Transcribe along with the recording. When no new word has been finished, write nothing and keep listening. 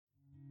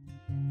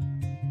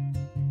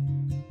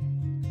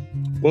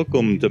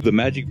Welcome to the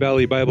Magic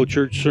Valley Bible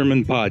Church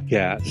Sermon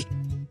Podcast.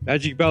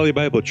 Magic Valley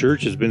Bible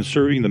Church has been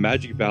serving the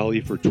Magic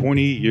Valley for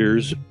 20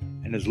 years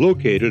and is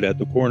located at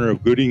the corner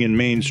of Gooding and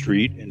Main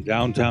Street in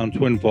downtown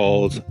Twin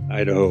Falls,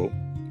 Idaho.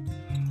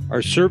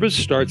 Our service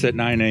starts at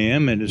 9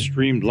 a.m. and is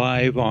streamed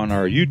live on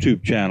our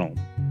YouTube channel.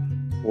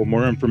 For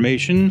more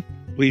information,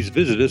 please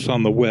visit us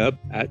on the web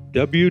at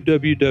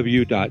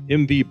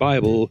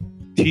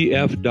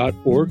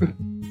www.mvbibletf.org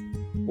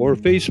or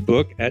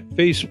Facebook at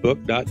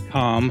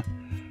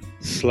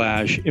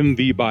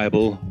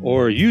facebook.com/mvbible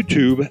or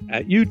YouTube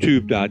at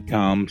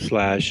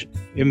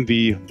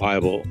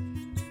youtube.com/mvbible.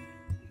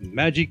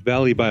 Magic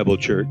Valley Bible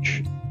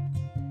Church,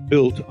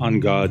 built on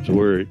God's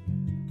Word.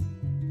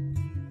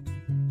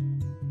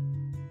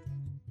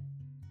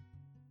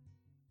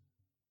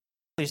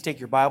 Please take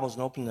your Bibles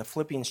and open to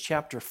Philippians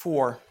chapter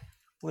 4.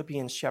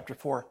 Philippians chapter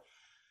 4.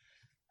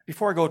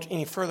 Before I go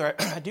any further,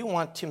 I do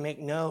want to make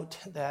note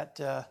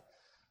that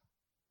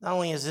not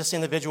only is this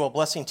individual a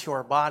blessing to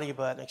our body,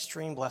 but an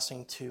extreme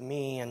blessing to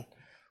me, and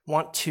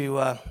want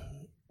to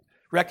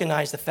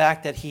recognize the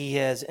fact that he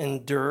has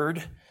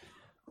endured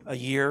a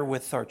year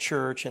with our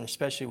church and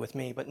especially with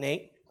me. But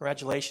Nate,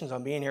 congratulations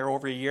on being here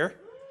over a year.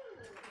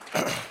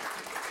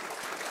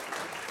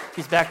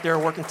 He's back there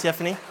working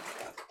Tiffany.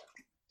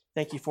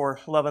 Thank you for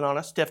loving on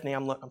us. Tiffany,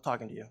 I'm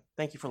talking to you.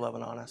 Thank you for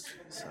loving on us.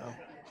 So,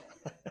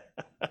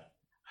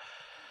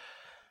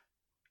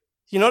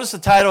 you notice the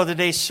title of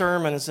today's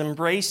sermon is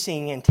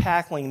Embracing and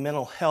Tackling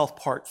Mental Health,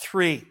 Part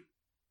 3.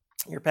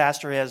 Your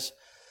pastor has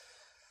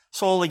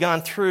slowly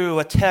gone through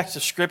a text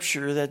of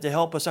Scripture that to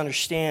help us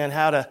understand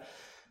how to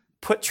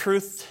put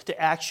truth to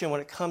action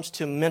when it comes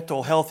to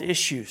mental health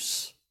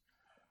issues.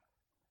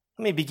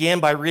 Let me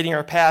begin by reading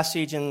our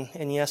passage,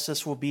 and yes,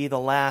 this will be the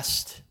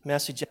last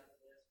message.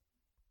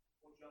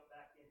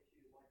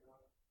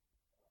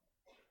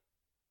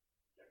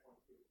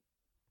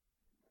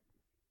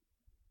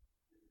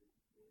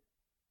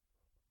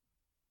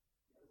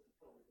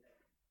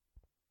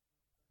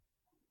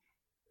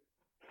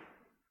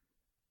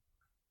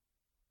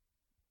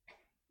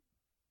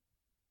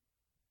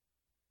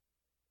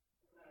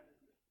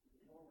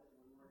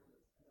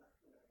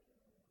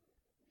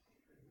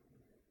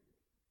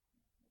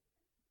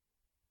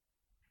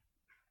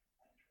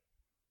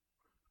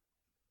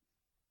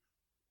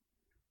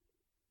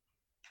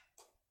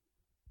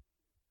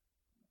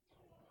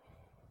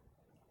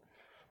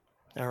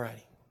 All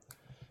righty.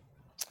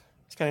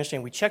 It's kind of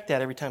interesting. We check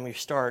that every time we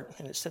start,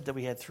 and it said that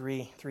we had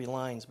three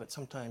lines, but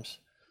sometimes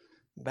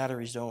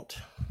batteries don't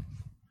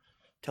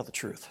tell the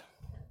truth.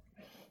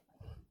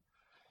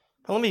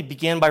 But let me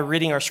begin by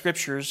reading our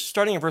scriptures,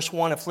 starting in verse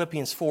 1 of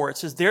Philippians 4. It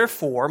says,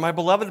 "Therefore, my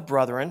beloved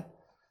brethren,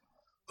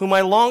 whom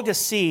I long to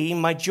see,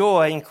 my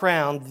joy and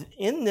crown,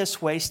 in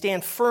this way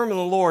stand firm in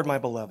the Lord, my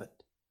beloved.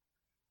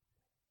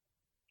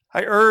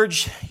 I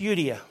urge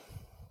Euodia,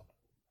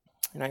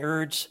 and I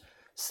urge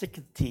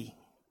Syntyche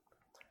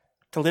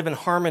to live in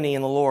harmony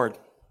in the Lord.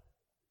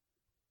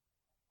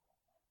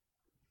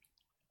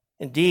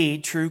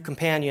 Indeed, true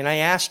companion, I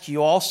ask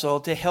you also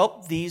to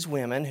help these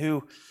women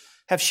who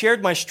have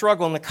shared my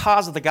struggle in the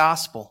cause of the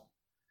gospel,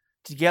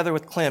 together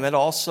with Clement,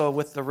 also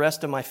with the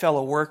rest of my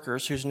fellow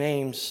workers whose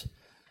names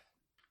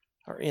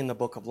are in the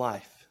book of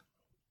life.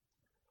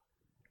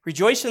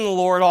 Rejoice in the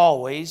Lord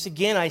always.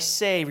 Again, I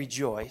say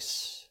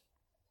rejoice.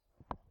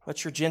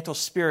 Let your gentle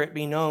spirit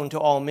be known to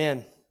all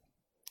men.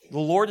 The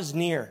Lord is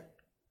near.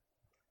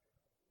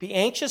 Be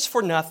anxious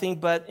for nothing,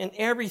 but in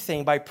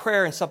everything, by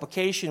prayer and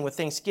supplication with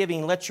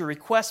thanksgiving, let your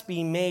requests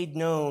be made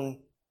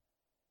known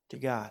to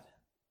God.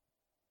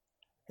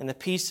 And the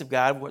peace of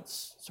God, which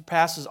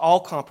surpasses all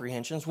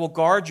comprehensions, will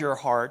guard your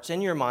hearts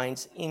and your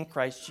minds in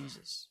Christ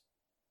Jesus.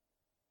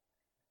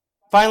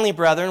 Finally,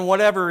 brethren,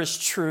 whatever is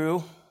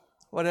true,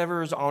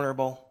 whatever is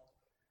honorable,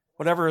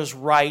 whatever is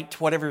right,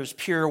 whatever is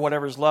pure,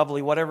 whatever is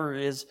lovely, whatever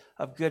is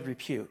of good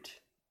repute,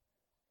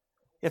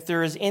 if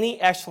there is any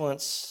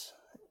excellence,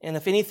 and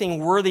if anything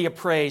worthy of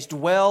praise,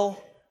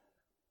 dwell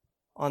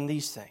on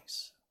these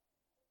things.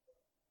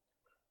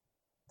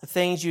 The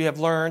things you have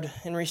learned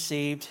and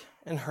received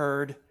and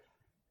heard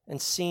and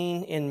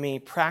seen in me,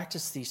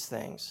 practice these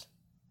things,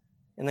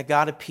 and the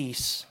God of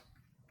peace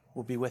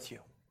will be with you."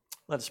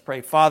 Let us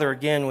pray. Father,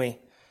 again, we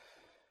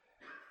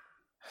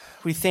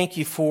thank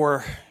you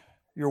for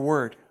your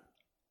word.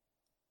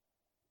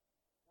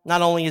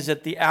 Not only is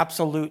it the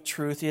absolute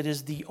truth, it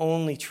is the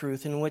only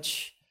truth in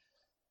which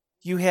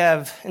you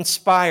have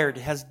inspired,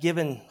 has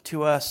given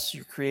to us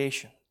your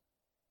creation.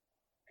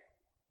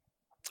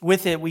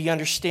 With it, we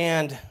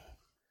understand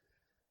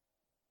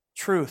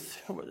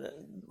truth,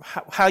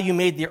 how you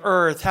made the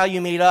earth, how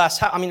you made us.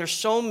 There's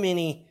so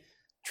many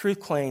truth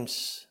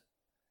claims,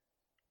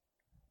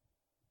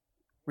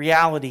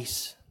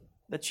 realities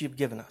that you've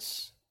given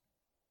us.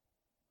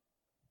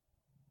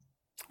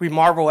 We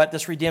marvel at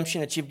this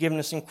redemption that you've given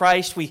us in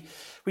Christ. We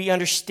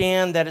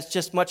understand that it's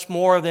just much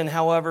more than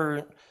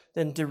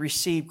to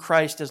receive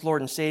Christ as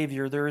Lord and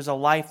Savior. There is a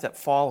life that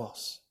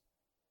follows.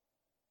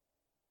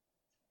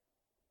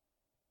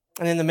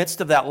 And in the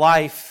midst of that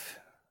life,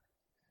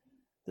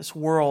 this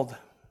world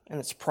and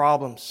its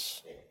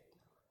problems,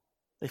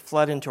 they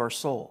flood into our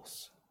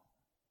souls.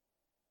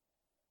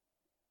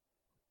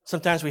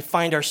 Sometimes we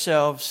find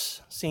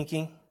ourselves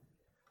sinking,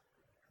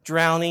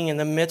 drowning in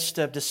the midst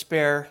of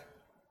despair,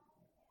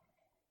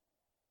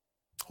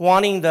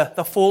 wanting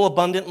the full,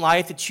 abundant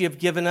life that you have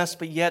given us,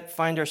 but yet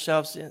find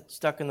ourselves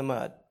stuck in the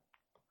mud.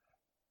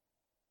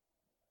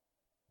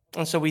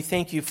 And so we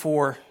thank you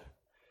for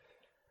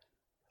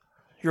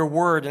your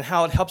word and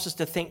how it helps us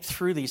to think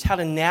through these, how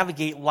to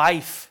navigate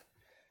life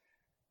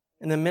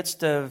in the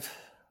midst of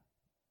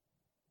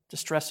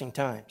distressing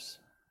times.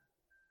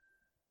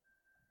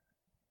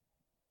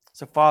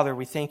 So, Father,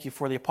 we thank you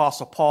for the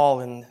Apostle Paul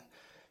and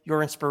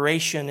your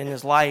inspiration in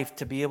his life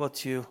to be able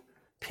to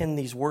pen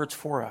these words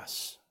for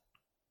us.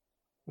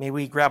 May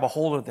we grab a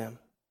hold of them.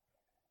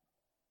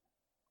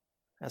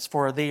 As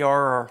for they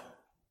are our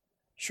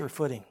sure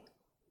footing.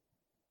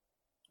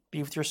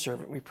 Be with your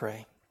servant, we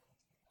pray.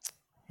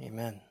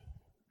 Amen.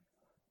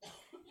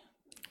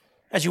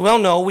 As you well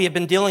know, we have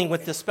been dealing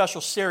with this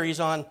special series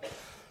on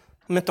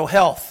mental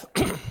health.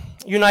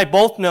 You and I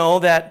both know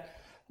that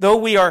though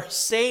we are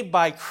saved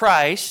by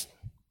Christ,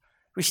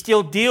 we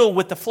still deal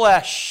with the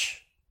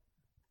flesh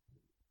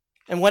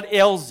and what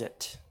ails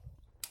it.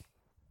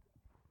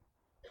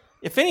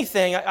 If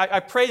anything, I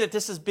pray that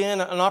this has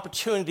been an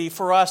opportunity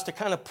for us to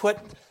kind of put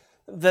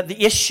the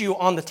issue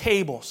on the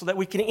table so that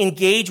we can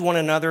engage one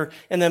another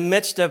in the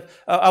midst of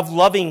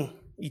loving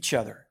each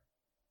other.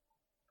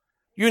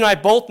 You and I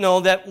both know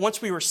that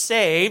once we were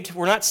saved,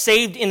 we're not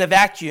saved in a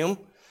vacuum.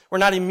 We're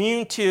not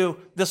immune to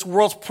this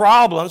world's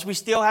problems. We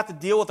still have to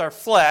deal with our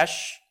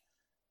flesh.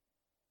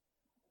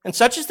 And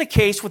such is the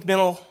case with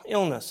mental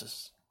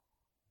illnesses.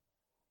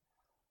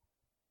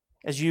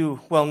 As you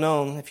well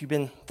know, if you've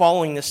been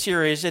following this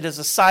series, it is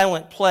a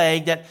silent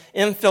plague that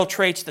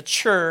infiltrates the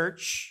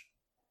church,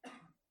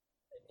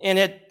 and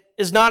it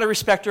is not a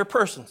respecter of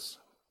persons.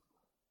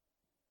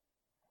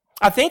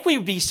 I think we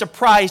would be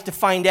surprised to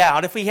find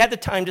out if we had the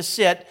time to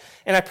sit,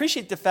 and I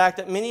appreciate the fact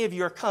that many of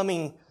you are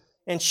coming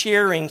and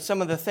sharing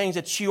some of the things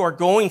that you are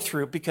going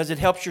through because it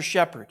helps your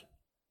shepherd.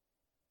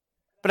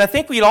 But I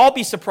think we'd all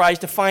be surprised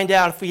to find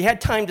out if we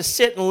had time to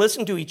sit and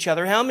listen to each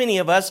other, how many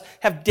of us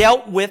have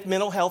dealt with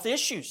mental health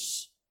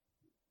issues.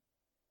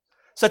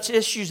 Such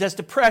issues as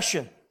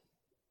depression,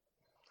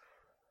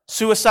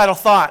 suicidal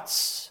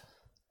thoughts,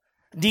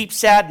 deep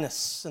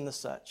sadness, and the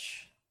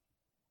such.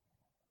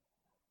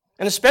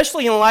 And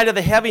especially in light of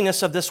the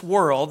heaviness of this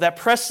world that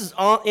presses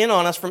in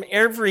on us from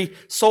every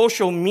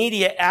social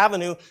media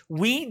avenue,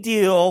 we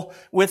deal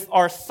with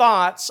our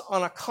thoughts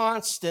on a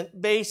constant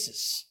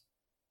basis.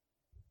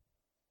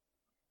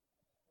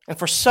 And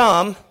for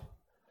some,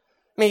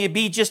 may it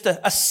be just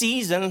a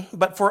season,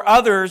 but for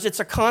others, it's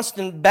a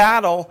constant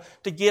battle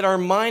to get our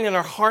mind and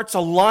our hearts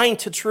aligned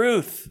to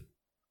truth.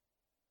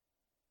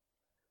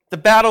 The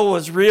battle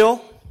is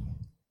real.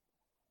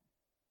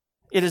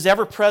 It is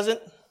ever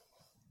present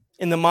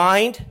in the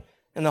mind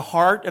and the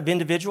heart of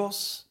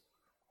individuals.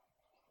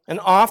 And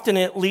often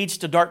it leads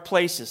to dark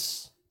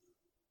places.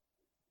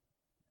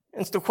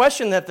 And so the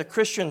question that the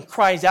Christian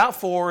cries out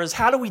for is,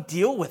 how do we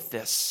deal with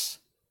this?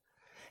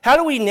 How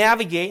do we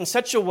navigate in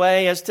such a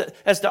way as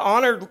to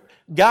honor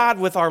God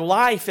with our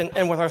life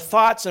and with our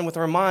thoughts and with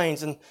our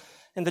minds? And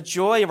the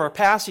joy of our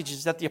passage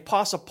is that the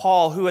Apostle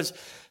Paul, who has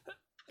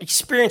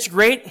experienced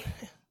great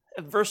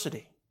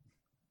adversity,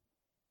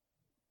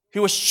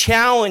 who was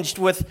challenged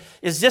with,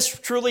 is this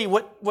truly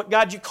what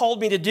God you called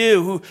me to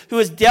do? Who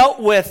has dealt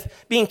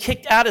with being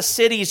kicked out of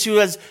cities, who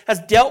has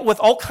dealt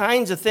with all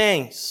kinds of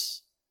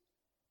things.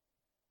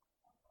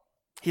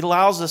 He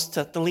allows us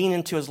to lean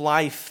into his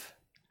life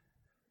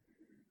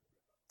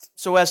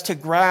so as to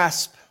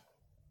grasp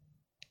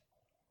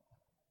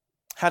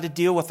how to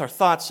deal with our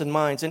thoughts and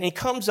minds. And he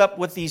comes up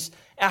with these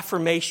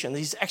affirmations,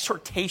 these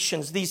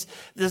exhortations,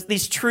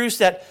 these truths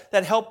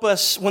that help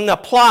us, when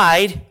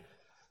applied,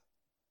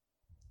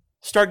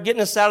 start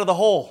getting us out of the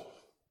hole.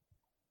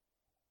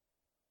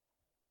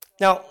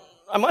 Now,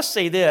 I must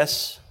say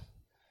this,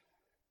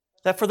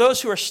 that for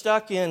those who are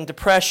stuck in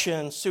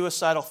depression,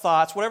 suicidal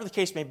thoughts, whatever the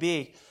case may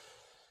be,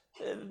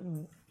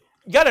 you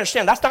got to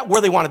understand that's not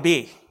where they want to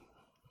be.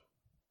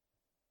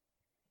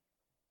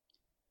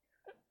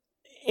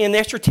 And the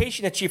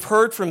exhortation that you've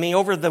heard from me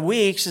over the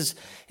weeks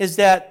is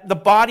that the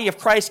body of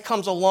Christ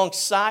comes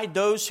alongside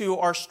those who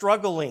are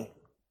struggling.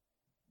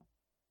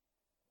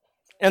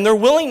 And their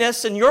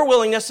willingness and your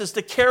willingness is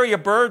to carry a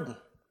burden,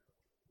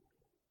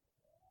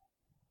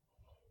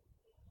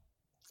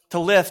 to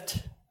lift,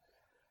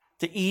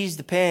 to ease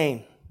the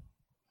pain,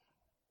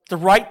 to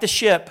right the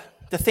ship,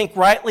 to think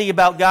rightly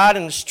about God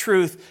and His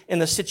truth in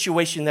the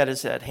situation that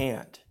is at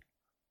hand.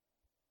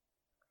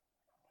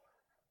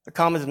 The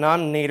common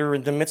denominator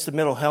in the midst of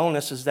mental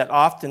illness is that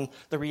often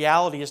the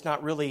reality is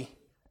not really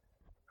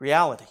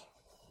reality.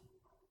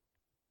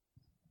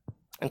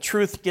 And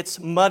truth gets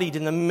muddied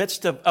in the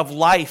midst of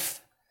life.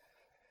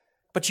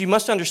 But you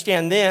must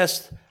understand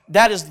this,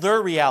 that is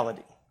their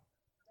reality.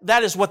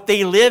 That is what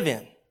they live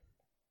in.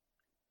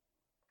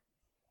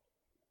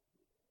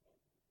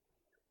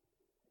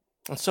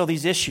 And so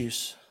these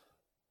issues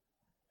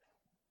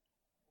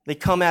They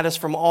come at us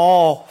from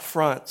all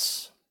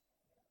fronts,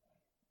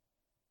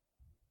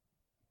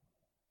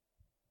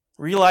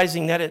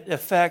 realizing that it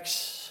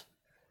affects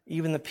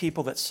even the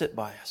people that sit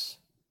by us.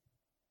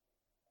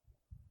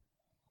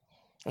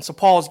 And so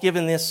Paul has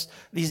given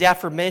these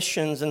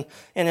affirmations, and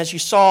as you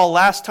saw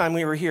last time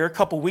we were here, a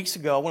couple weeks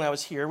ago when I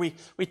was here, we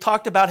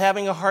talked about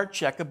having a heart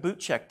check, a boot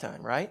check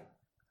time, right?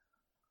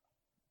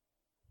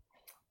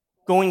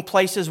 Going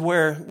places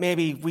where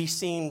maybe we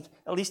seemed,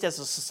 at least as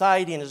a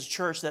society and as a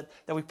church, that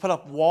we put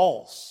up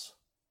walls.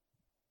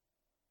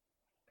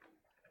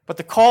 But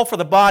the call for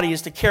the body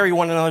is to carry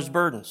one another's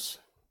burdens,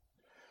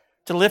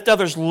 to lift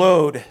others'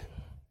 load.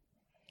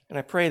 And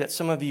I pray that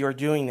some of you are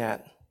doing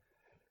that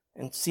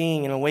and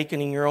seeing and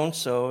awakening your own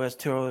soul as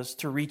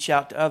to reach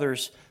out to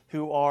others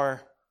who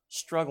are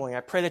struggling. I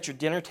pray that your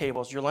dinner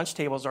tables, your lunch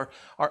tables are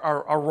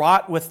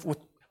wrought with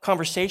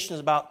conversations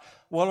about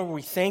what are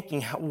we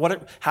thinking,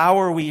 how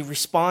are we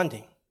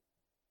responding.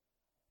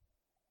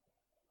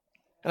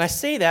 And I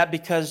say that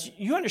because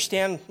you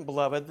understand,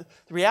 beloved,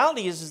 the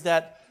reality is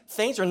that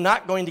things are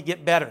not going to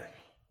get better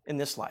in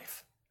this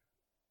life.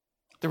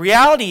 The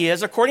reality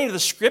is, according to the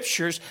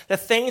Scriptures,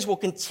 that things will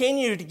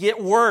continue to get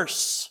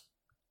worse.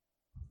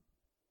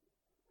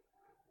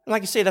 And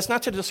like I say, that's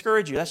not to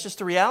discourage you. That's just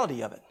the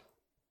reality of it.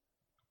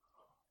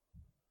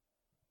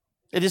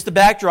 It is the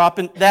backdrop,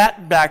 and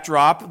that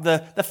backdrop,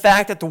 the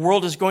fact that the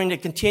world is going to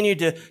continue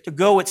to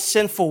go its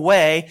sinful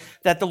way,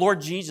 that the Lord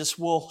Jesus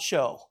will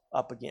show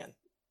up again.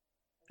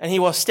 And He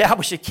will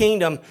establish a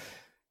kingdom,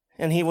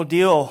 and He will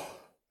deal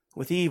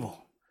with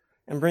evil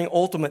and bring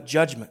ultimate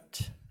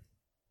judgment.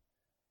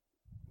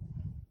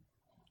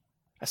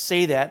 I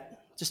say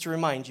that just to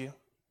remind you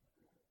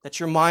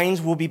that your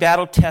minds will be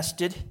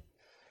battle-tested,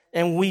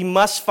 and we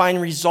must find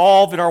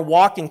resolve in our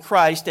walk in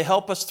Christ to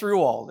help us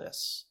through all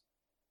this.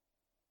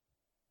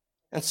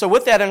 And so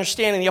with that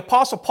understanding, the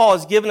Apostle Paul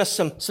has given us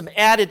some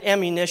added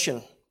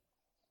ammunition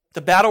to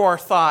battle our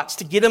thoughts,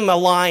 to get them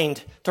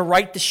aligned, to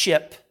right the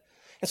ship.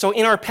 And so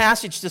in our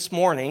passage this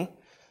morning,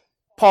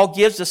 Paul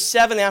gives us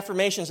 7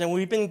 affirmations, and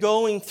we've been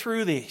going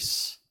through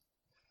these.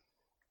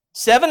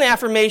 7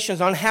 affirmations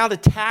on how to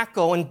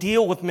tackle and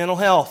deal with mental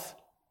health.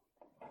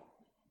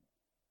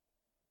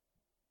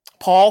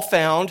 Paul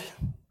found,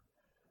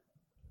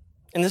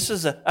 and this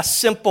is a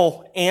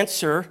simple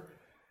answer,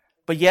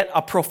 but yet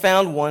a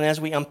profound one as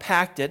we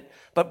unpacked it.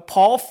 But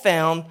Paul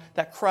found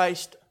that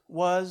Christ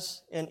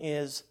was and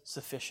is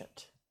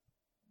sufficient.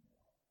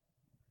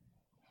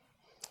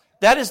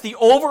 That is the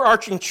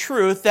overarching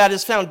truth that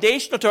is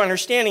foundational to our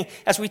understanding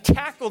as we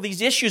tackle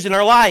these issues in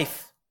our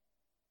life.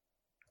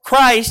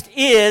 Christ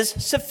is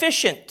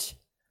sufficient.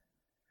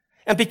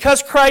 And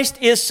because Christ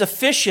is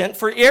sufficient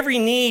for every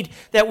need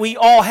that we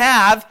all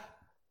have,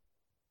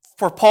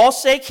 for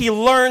Paul's sake, he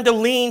learned to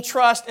lean,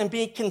 trust, and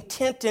be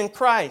content in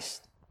Christ.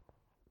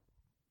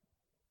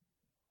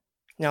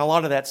 Now, a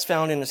lot of that's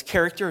found in his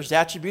character, his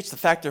attributes, the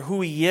fact of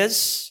who he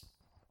is.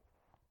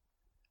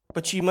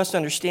 But you must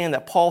understand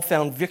that Paul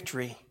found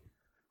victory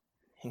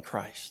in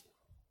Christ.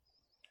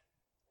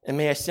 And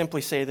may I simply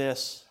say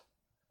this,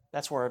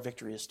 that's where our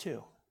victory is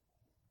too.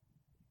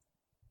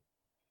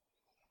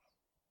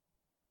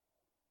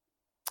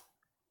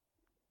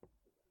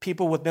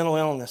 People with mental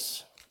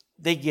illness,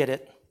 they get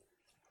it.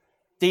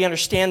 They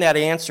understand that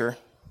answer.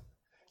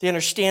 They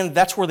understand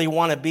that's where they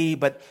want to be,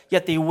 but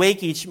yet they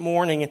wake each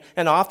morning,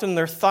 and often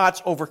their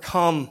thoughts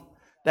overcome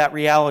that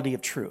reality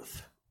of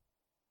truth.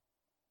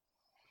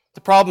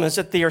 The problem is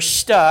that they are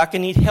stuck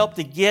and need help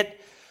to get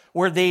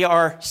where they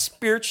are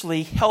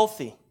spiritually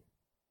healthy.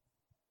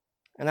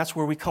 And that's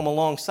where we come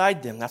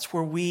alongside them. That's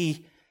where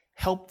we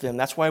help them.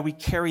 That's why we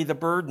carry the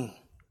burden.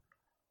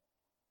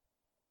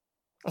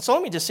 And so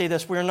let me just say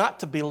this. We are not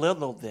to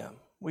belittle them.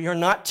 We are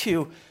not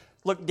to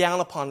look down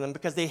upon them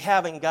because they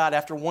haven't got,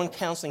 after one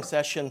counseling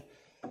session,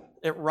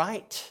 it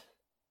right.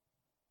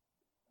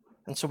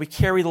 And so we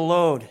carry the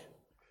load.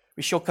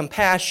 We show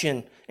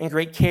compassion and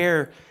great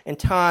care and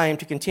time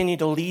to continue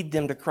to lead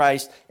them to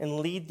Christ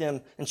and lead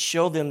them and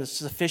show them the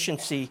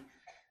sufficiency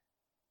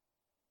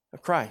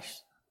of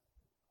Christ.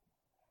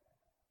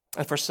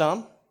 And for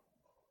some,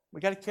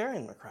 we got to carry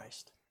them to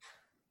Christ.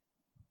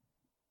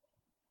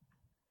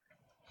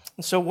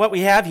 And so what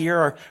we have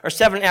here are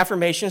 7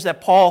 affirmations that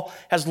Paul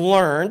has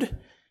learned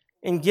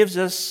and gives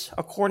us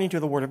according to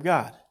the Word of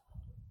God.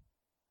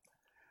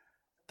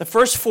 The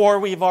first 4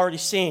 we've already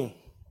seen.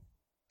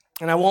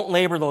 And I won't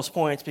labor those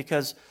points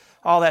because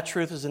all that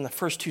truth is in the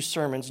first 2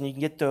 sermons, and you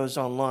can get those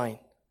online.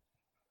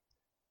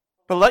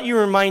 But let you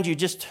remind you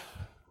just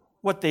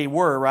what they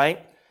were,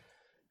 right?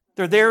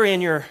 They're there in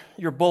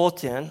your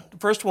bulletin. The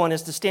first one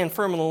is to stand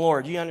firm in the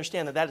Lord. You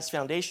understand that is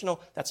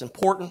foundational. That's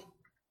important.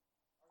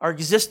 Our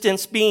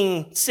existence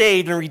being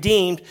saved and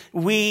redeemed,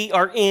 we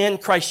are in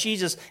Christ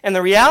Jesus. And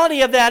the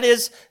reality of that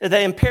is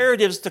the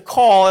imperative is to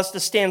call us to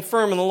stand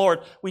firm in the Lord.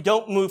 We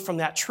don't move from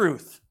that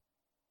truth.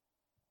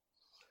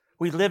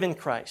 We live in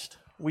Christ.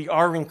 We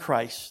are in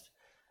Christ.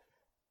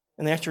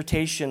 And the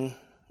exhortation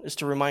is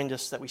to remind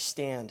us that we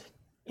stand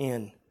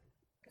in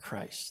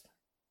Christ.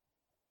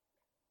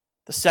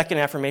 The second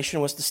affirmation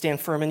was to stand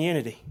firm in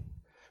unity.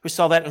 We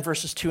saw that in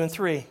verses 2 and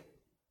 3.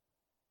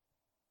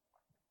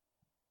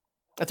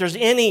 If there's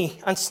any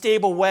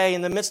unstable way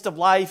in the midst of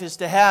life is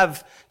to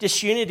have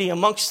disunity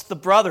amongst the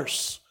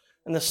brothers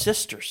and the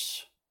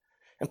sisters.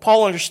 And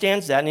Paul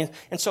understands that.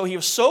 And so he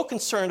was so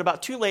concerned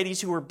about two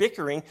ladies who were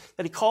bickering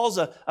that he calls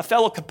a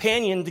fellow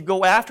companion to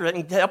go after it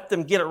and help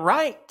them get it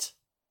right.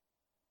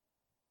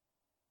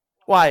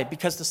 Why?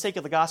 Because the sake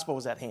of the gospel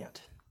was at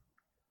hand.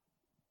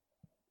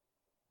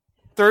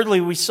 Thirdly,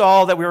 we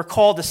saw that we were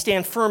called to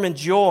stand firm in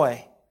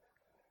joy.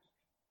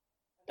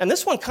 And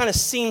this one kind of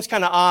seems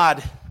kind of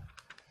odd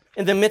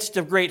in the midst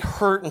of great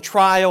hurt and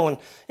trial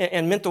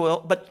and mental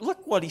ill. But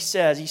look what he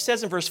says. He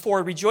says in verse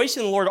 4, rejoice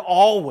in the Lord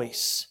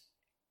always.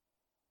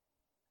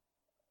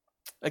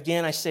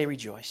 Again, I say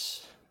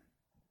rejoice.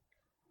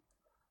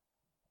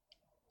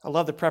 I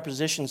love the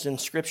prepositions in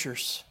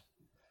scriptures.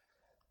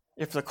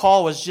 If the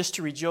call was just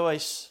to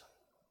rejoice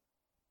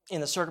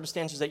in the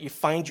circumstances that you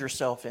find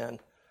yourself in,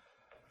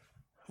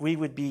 we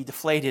would be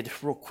deflated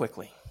real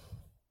quickly.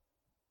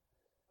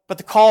 But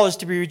the call is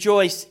to be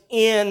rejoiced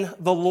in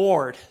the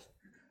Lord.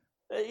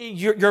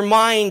 Your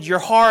mind, your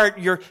heart,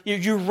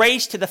 you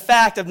race to the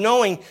fact of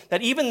knowing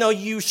that even though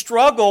you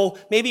struggle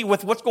maybe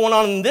with what's going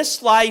on in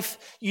this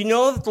life, you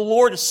know that the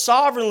Lord is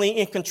sovereignly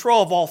in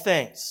control of all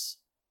things.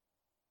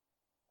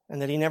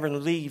 And that He never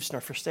leaves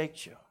nor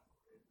forsakes you.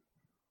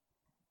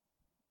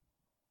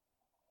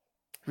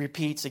 He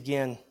repeats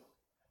again,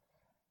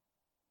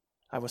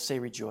 I will say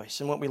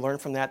rejoice. And what we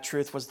learned from that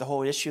truth was the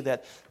whole issue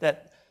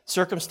that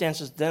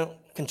circumstances don't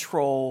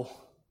control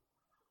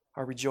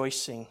our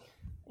rejoicing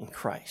in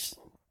Christ.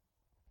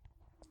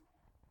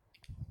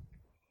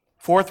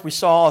 Fourth, we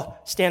saw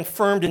stand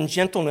firm in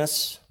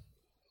gentleness,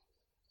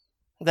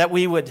 that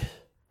we would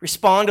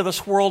respond to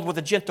this world with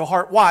a gentle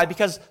heart. Why?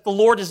 Because the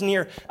Lord is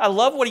near. I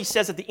love what he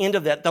says at the end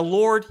of that. The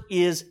Lord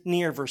is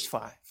near, verse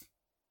 5.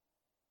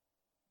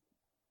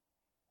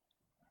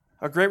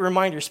 A great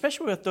reminder,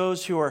 especially with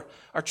those who are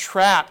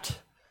trapped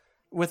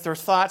with their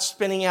thoughts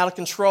spinning out of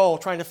control,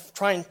 trying to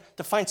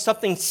find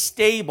something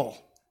stable.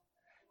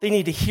 They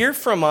need to hear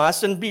from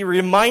us and be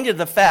reminded of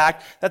the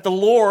fact that the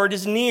Lord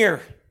is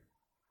near.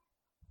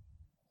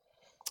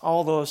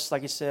 All those,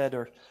 like I said,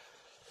 are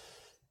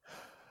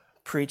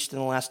preached in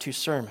the last two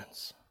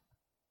sermons.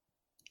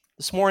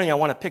 This morning, I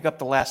want to pick up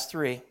the last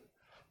three.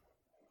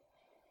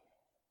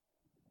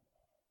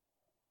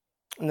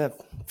 And the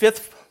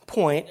fifth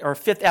point, or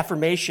fifth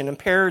affirmation,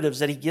 imperatives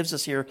that he gives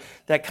us here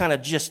that kind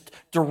of just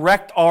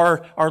direct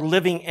our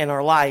living and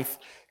our life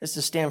is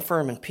to stand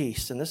firm in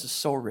peace. And this is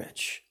so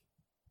rich.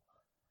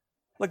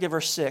 Look at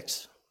verse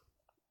 6.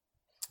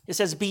 It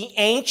says, be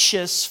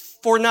anxious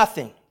for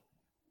nothing,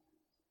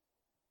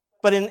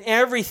 but in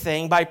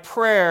everything, by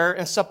prayer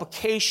and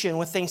supplication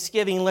with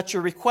thanksgiving, let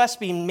your requests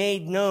be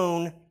made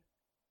known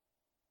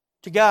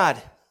to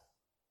God.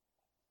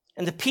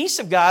 And the peace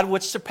of God,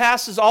 which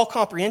surpasses all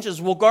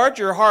comprehensions, will guard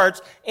your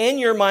hearts and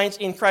your minds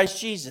in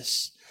Christ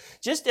Jesus.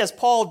 Just as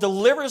Paul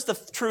delivers the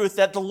truth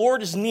that the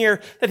Lord is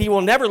near, that he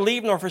will never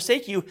leave nor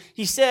forsake you,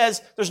 he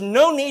says there's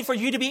no need for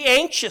you to be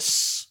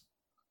anxious,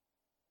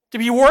 to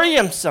be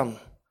worrisome.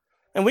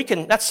 And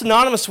that's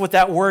synonymous with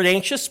that word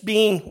anxious,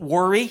 being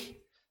worry.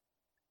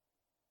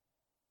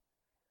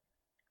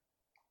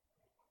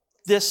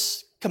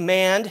 This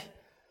command,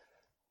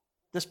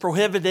 this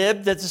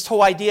prohibitive, that this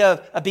whole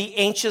idea of be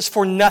anxious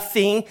for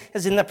nothing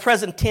is in the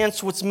present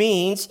tense, which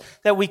means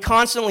that we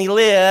constantly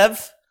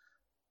live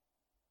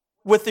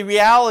with the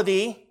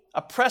reality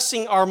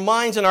oppressing our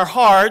minds and our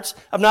hearts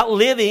of not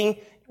living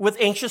with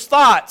anxious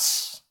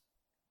thoughts.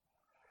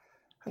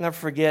 I'll never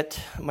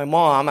forget my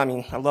mom.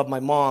 I love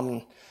my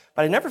mom,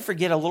 but I never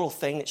forget a little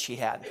thing that she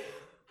had.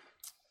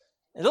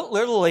 It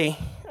literally,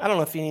 I don't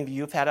know if any of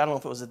you have had it, I don't know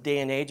if it was a day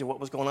and age of what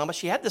was going on, but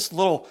she had this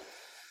little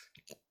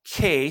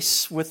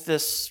case with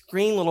this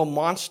green little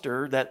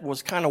monster that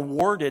was kind of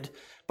warded,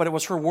 but it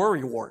was her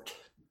worry wart.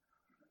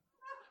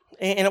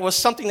 And it was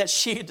something that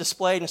she had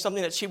displayed and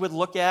something that she would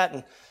look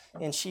at,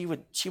 and she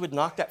would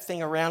knock that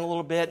thing around a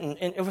little bit, and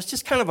it was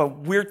just kind of a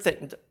weird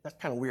thing.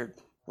 That's kind of weird,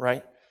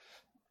 right?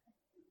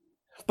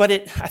 But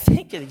I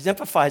think it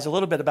exemplifies a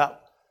little bit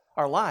about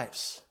our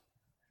lives.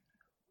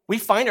 We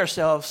find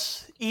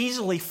ourselves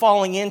easily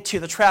falling into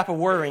the trap of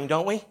worrying,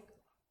 don't we?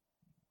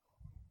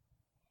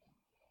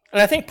 And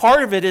I think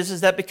part of it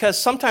is that because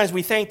sometimes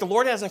we think the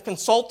Lord hasn't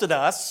consulted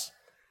us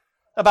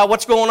about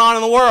what's going on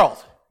in the world.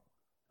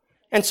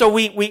 And so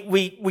we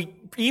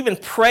even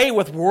pray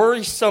with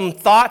worrisome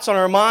thoughts on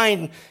our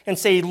mind and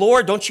say,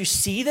 Lord, don't you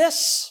see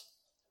this?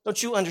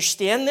 Don't you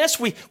understand this?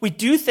 We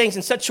do things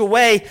in such a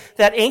way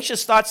that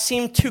anxious thoughts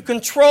seem to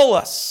control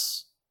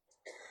us.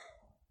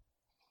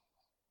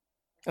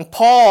 And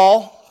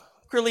Paul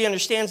clearly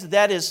understands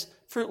that is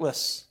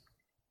fruitless.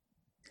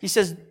 He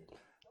says,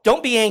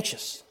 don't be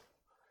anxious.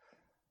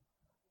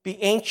 Be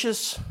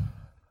anxious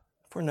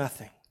for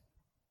nothing.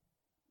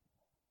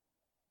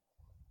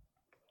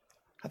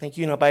 I think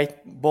you and I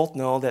both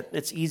know that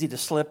it's easy to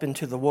slip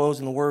into the woes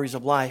and the worries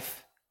of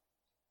life.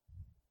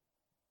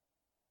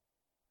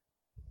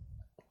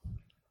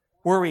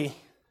 Worry,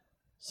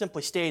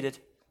 simply stated,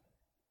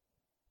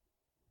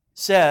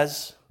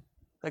 says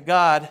that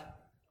God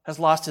has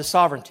lost his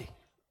sovereignty.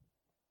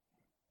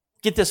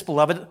 Get this,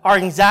 beloved. Our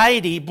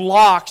anxiety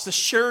blocks the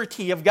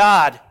surety of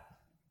God.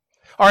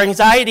 Our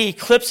anxiety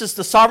eclipses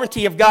the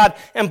sovereignty of God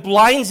and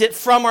blinds it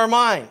from our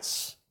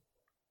minds.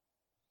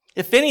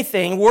 If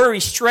anything, worry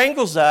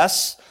strangles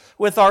us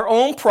with our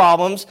own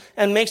problems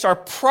and makes our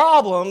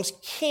problems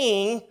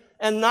king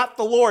and not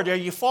the Lord. Are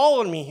you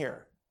following me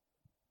here?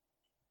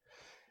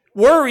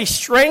 Worry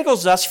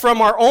strangles us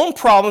from our own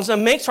problems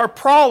and makes our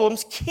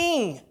problems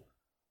king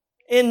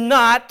and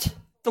not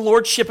the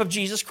lordship of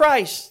Jesus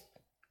Christ.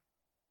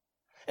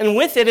 And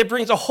with it, it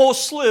brings a whole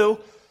slew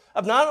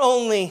of not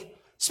only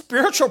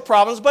spiritual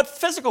problems, but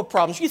physical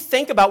problems. You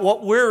think about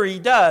what worry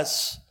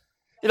does.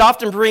 It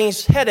often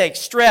brings headaches,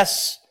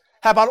 stress.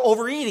 How about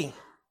overeating?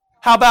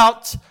 How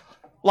about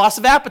loss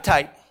of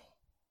appetite?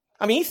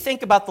 I mean, you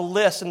think about the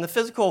list and the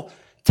physical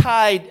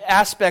tied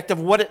aspect of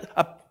what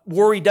a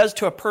worry does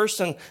to a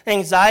person,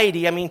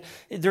 anxiety. I mean,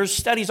 there's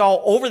studies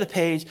all over the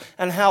page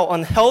on how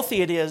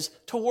unhealthy it is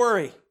to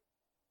worry.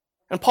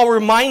 And Paul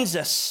reminds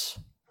us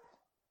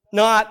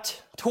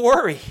not to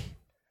worry,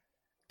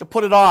 to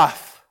put it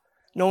off,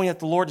 knowing that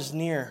the Lord is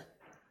near,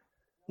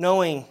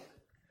 knowing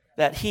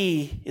that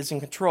he is in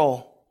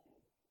control.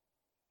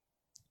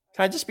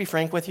 Can I just be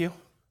frank with you?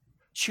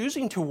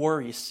 Choosing to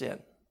worry is sin.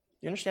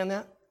 You understand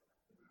that?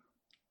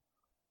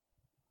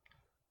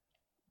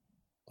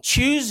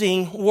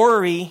 Choosing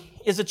worry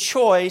is a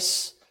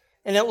choice,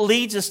 and it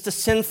leads us to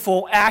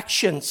sinful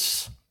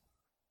actions.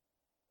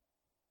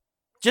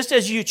 Just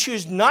as you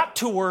choose not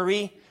to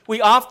worry, we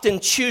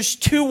often choose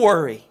to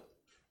worry.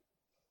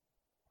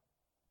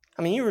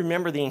 I mean, you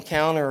remember the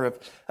encounter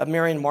of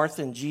Mary and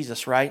Martha and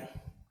Jesus, right?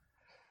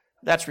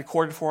 That's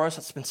recorded for us.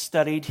 It's been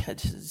studied.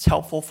 It's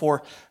helpful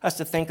for us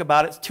to think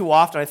about it. Too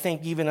often, I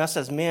think even us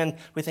as men,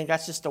 we think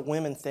that's just a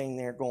women thing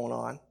there going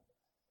on.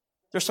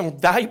 There's some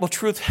valuable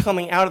truth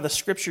coming out of the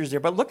scriptures there.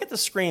 But look at the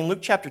screen, Luke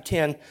chapter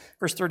 10,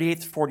 verse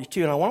 38 to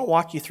 42, and I want to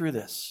walk you through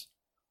this.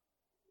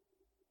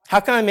 How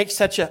can I make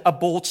such a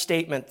bold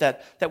statement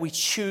that we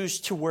choose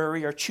to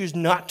worry or choose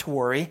not to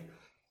worry,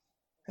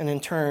 and in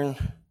turn,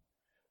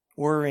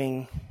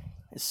 worrying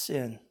is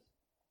sin?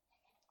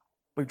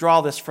 We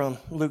draw this from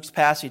Luke's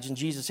passage and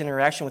Jesus'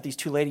 interaction with these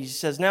two ladies. He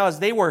says, now as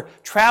they were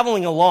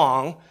traveling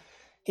along,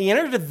 he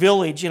entered a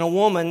village, and a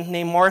woman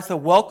named Martha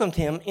welcomed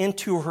him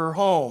into her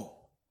home.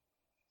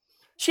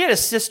 She had a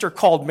sister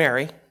called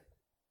Mary,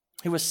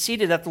 who was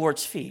seated at the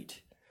Lord's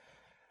feet,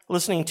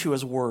 listening to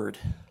his word.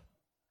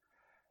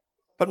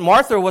 But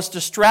Martha was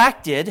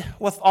distracted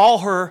with all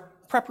her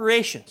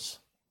preparations.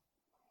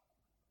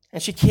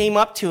 And she came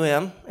up to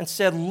him and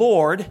said,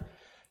 Lord,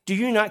 do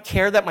you not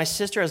care that my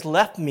sister has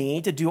left me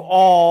to do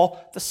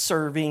all the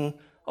serving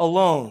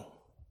alone?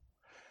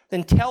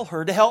 Then tell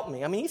her to help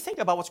me. I mean, you think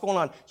about what's going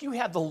on. You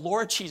have the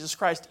Lord Jesus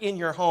Christ in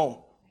your home.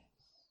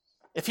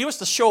 If he was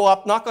to show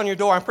up, knock on your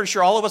door, I'm pretty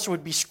sure all of us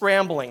would be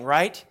scrambling,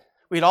 right?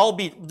 We'd all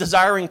be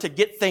desiring to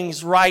get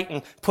things right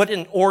and put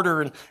in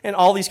order and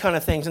all these kind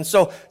of things. And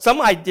so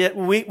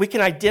we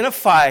can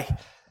identify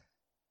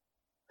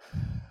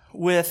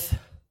with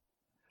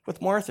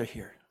Martha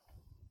here.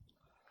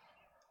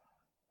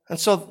 And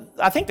so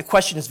I think the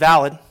question is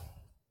valid.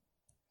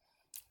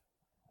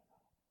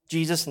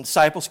 Jesus and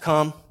disciples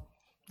come.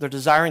 They're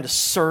desiring to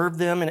serve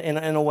them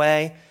in a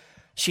way.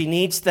 She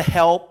needs the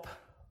help.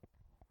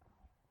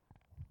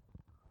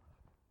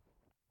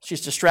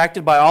 She's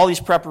distracted by all these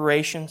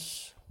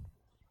preparations.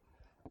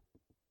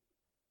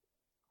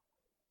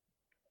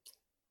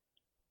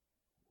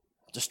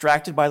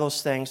 Distracted by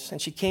those things.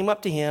 And she came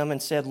up to him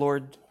and said,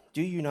 Lord,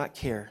 do you not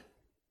care?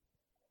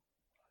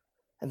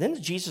 And then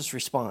Jesus'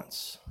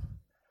 response.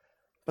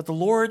 But the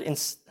Lord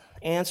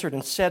answered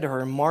and said to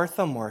her,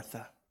 Martha,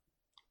 Martha.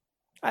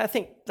 I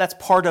think that's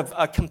part of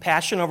a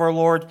compassion of our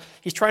Lord.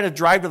 He's trying to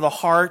drive to the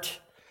heart.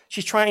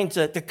 She's trying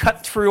to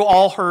cut through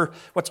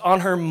what's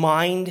on her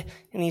mind.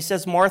 And he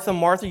says, Martha,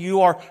 Martha,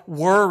 you are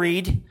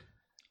worried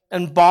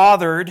and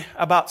bothered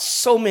about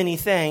so many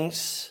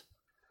things,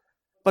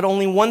 but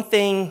only one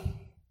thing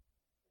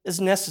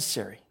is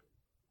necessary.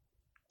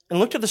 And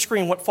look to the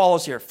screen what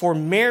follows here. For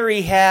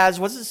Mary has,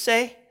 what does it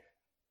say?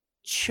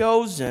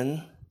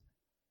 Chosen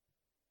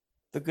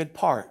the good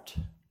part,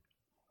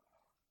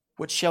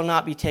 which shall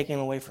not be taken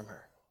away from her.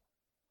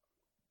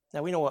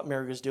 Now, we know what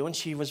Mary was doing.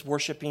 She was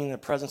worshiping the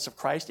presence of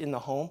Christ in the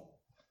home.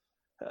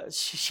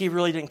 She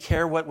really didn't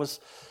care what was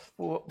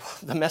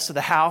the mess of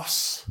the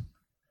house.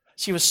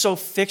 She was so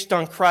fixed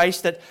on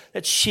Christ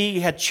that she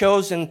had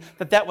chosen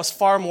that was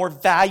far more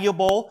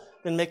valuable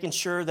than making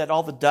sure that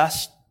all the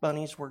dust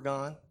bunnies were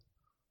gone.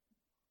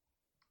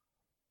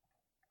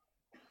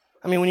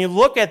 I mean, when you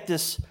look at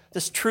this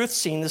truth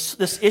scene,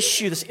 this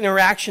issue, this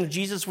interaction of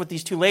Jesus with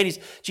these two ladies,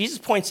 Jesus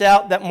points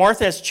out that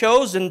Martha has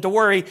chosen to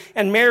worry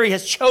and Mary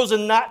has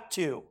chosen not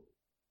to.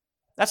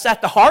 That's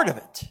at the heart of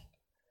it.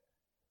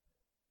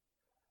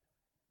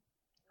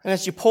 And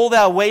as you pull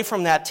that away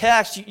from that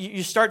text,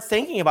 you start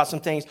thinking about some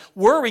things.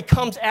 Worry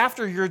comes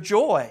after your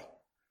joy.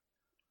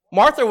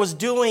 Martha was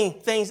doing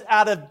things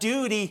out of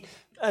duty,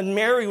 and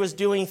Mary was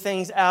doing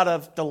things out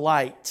of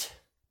delight.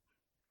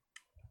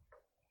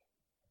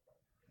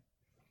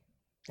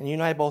 And you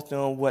and I both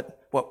know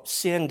what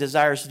sin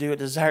desires to do. It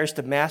desires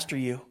to master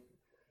you.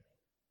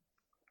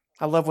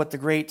 I love what the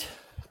great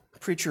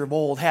preacher of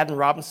old, Haddon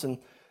Robinson,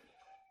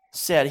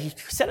 said. He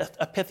said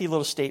a pithy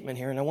little statement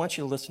here, and I want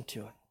you to listen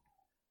to it.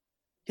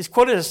 He's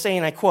quoted as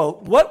saying, I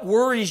quote, "What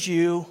worries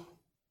you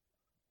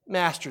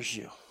masters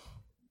you."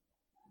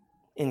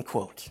 End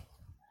quote.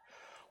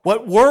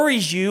 What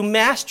worries you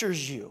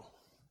masters you.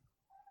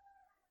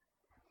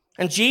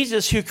 And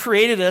Jesus, who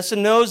created us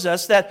and knows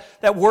us,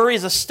 that worry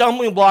is a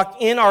stumbling block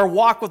in our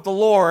walk with the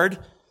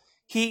Lord,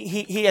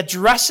 he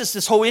addresses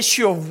this whole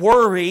issue of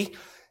worry,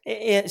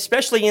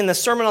 especially in the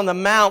Sermon on the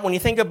Mount. When you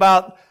think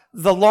about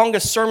the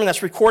longest sermon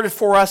that's recorded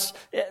for us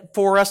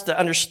to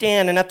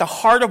understand, and at the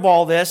heart of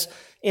all this,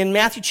 in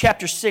Matthew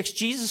chapter 6,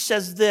 Jesus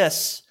says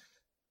this.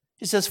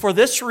 He says, "For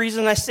this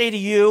reason I say to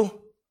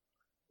you,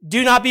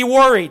 do not be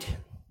worried."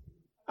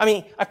 I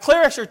mean, a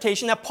clear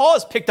exhortation that Paul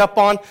has picked up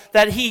on,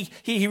 that he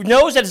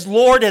knows that his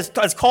Lord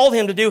has called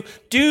him to do.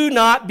 Do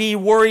not be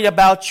worried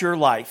about your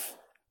life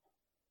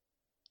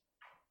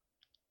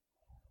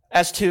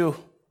as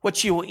to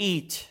what you will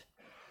eat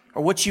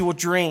or what you will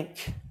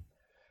drink,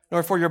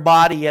 nor for your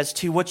body as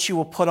to what you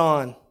will put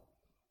on.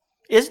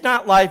 Is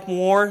not life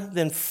more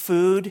than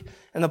food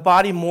and the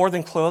body more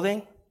than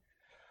clothing?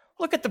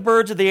 Look at the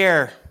birds of the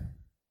air,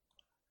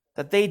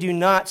 that they do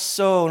not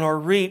sow nor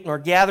reap nor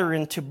gather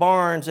into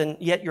barns, and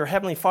yet your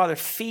heavenly Father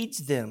feeds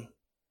them.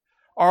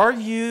 Are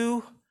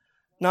you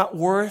not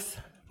worth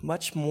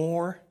much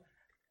more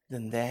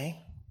than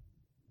they?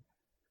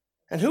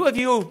 And who of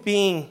you,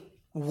 being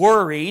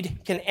worried,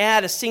 can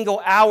add a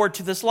single hour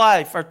to this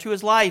life or to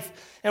his life?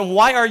 And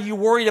why are you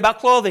worried about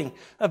clothing?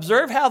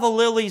 Observe how the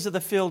lilies of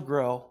the field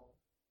grow.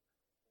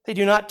 They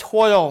do not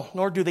toil,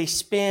 nor do they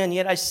spin.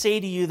 Yet I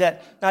say to you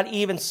that not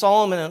even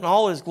Solomon in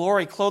all his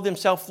glory clothed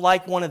himself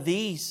like one of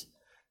these.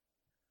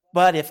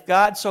 But if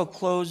God so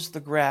clothes the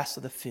grass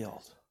of the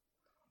field,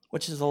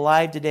 which is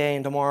alive today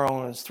and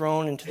tomorrow and is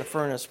thrown into the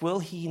furnace, will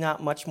he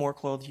not much more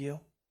clothe you?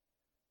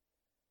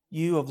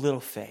 You of little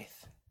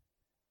faith.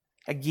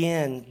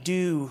 Again,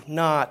 do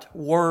not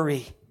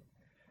worry,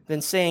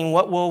 than saying,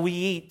 what will we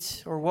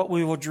eat, or what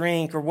we will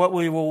drink, or what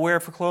we will wear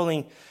for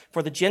clothing?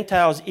 For the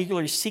Gentiles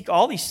eagerly seek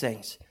all these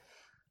things.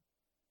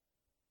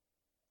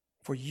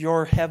 For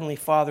your heavenly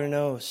Father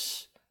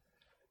knows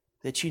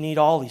that you need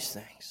all these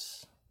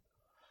things.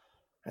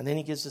 And then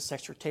he gives this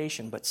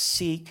exhortation, but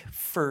seek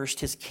first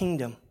his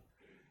kingdom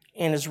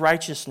and his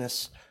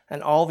righteousness,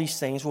 and all these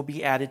things will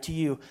be added to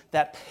you.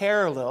 That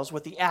parallels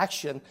with the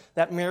action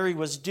that Mary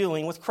was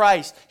doing with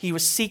Christ. He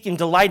was seeking,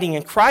 delighting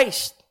in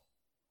Christ.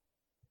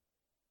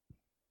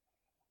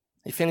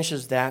 He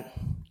finishes that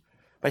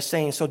by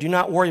saying, so do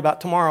not worry about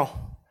tomorrow,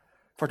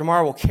 for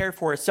tomorrow will care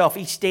for itself.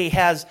 Each day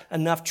has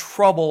enough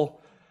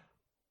trouble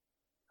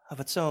of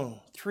its own.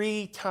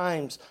 3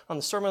 times on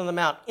the Sermon on the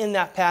Mount, in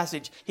that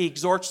passage, he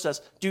exhorts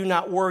us, do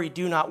not worry,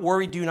 do not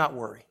worry, do not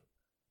worry.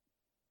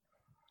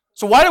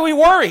 So why do we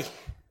worry?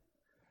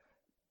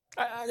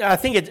 I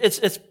think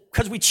it's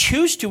because we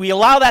choose to. We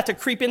allow that to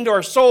creep into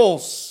our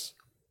souls.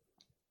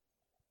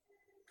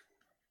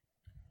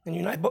 And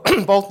you and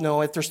I both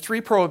know if there's 3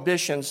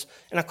 prohibitions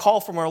and a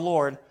call from our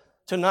Lord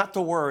to not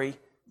to worry,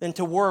 then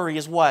to worry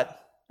is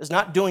what? Is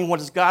not doing what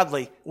is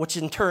godly, which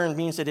in turn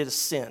means that it is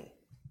sin.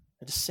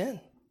 It is sin.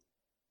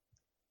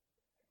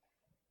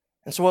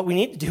 And so what we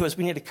need to do is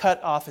we need to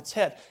cut off its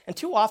head. And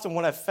too often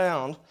what I've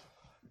found,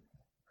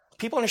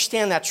 people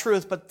understand that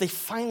truth, but they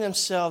find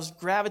themselves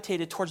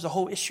gravitated towards the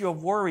whole issue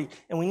of worry.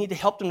 And we need to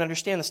help them to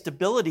understand the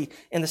stability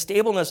and the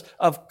stableness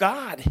of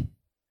God.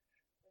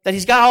 That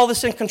he's got all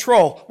this in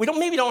control. We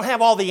maybe don't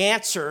have all the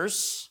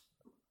answers.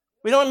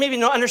 We don't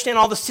understand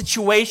all the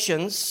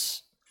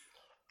situations.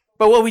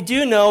 But what we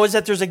do know is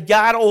that there's a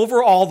God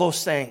over all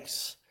those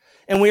things.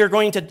 And we are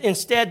going to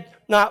instead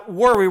not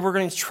worry, we're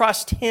going to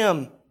trust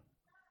him.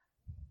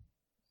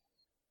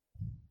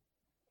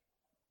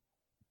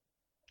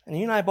 And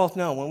you and I both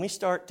know when we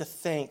start to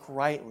think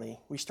rightly,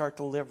 we start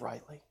to live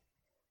rightly.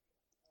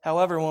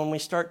 However, when we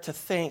start to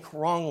think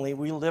wrongly,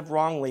 we live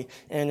wrongly.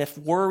 And if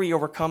worry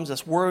overcomes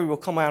us, worry will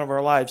come out of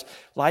our lives.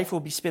 Life will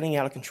be spinning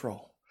out of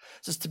control.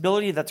 The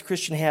stability that the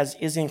Christian has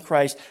is in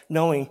Christ,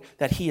 knowing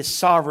that he is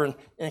sovereign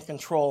and in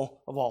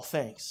control of all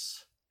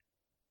things.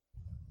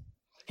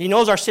 He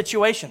knows our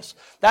situations.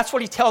 That's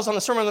what he tells on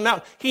the Sermon on the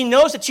Mount. He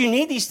knows that you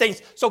need these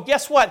things. So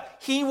guess what?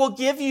 He will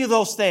give you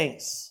those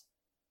things.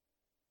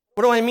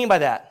 What do I mean by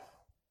that?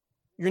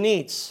 Your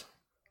needs.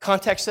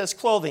 Context says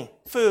clothing,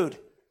 food,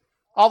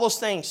 all those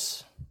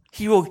things.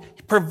 He will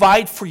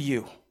provide for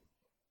you.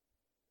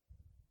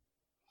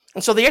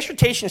 And so the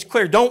exhortation is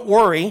clear. Don't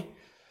worry.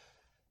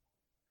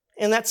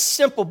 And that's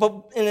simple,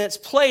 but in its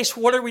place,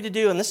 what are we to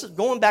do? And this is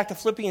going back to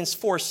Philippians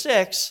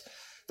 4:6.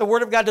 The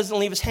Word of God doesn't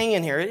leave us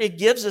hanging here. It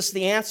gives us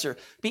the answer.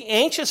 Be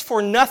anxious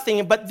for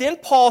nothing. But then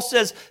Paul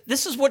says,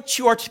 this is what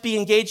you are to be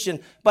engaged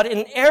in. But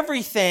in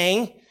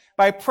everything,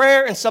 By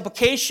prayer and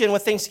supplication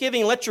with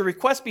thanksgiving, let your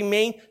requests be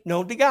made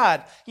known to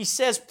God. He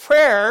says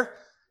prayer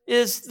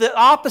is the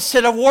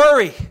opposite of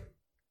worry.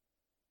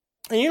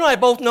 And you and I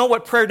both know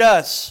what prayer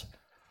does.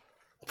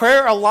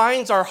 Prayer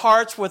aligns our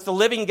hearts with the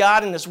living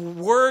God and His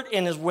Word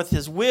and with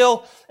His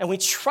will, and we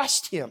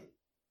trust Him.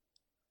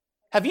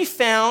 Have you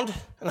found,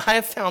 and I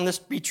have found this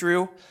to be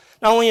true,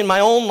 not only in my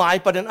own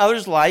life, but in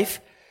others'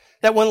 life,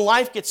 that when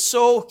life gets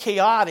so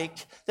chaotic,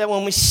 that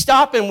when we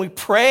stop and we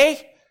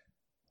pray,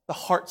 the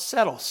heart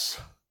settles.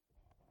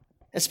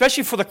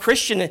 Especially for the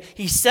Christian,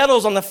 he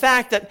settles on the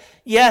fact that,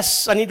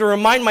 yes, I need to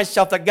remind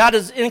myself that God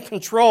is in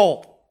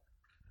control.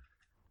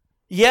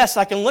 Yes,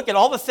 I can look at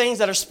all the things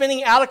that are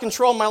spinning out of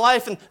control in my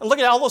life and look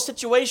at all those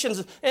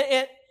situations,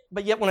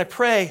 but yet when I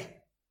pray,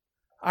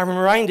 I'm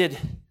reminded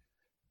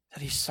that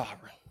He's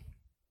sovereign.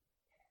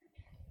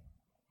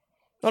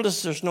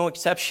 Notice there's no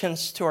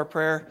exceptions to our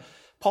prayer.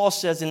 Paul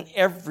says in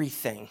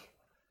everything.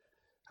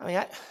 I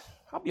mean,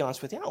 I'll be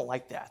honest with you, I don't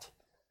like that.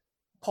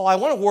 Paul, I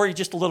want to worry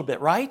just a little bit,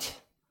 right?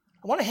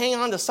 I want to hang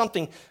on to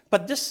something,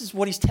 but this is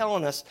what he's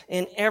telling us,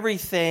 in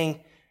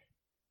everything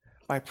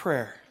by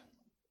prayer.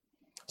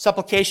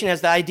 Supplication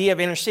has the idea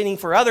of interceding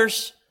for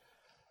others,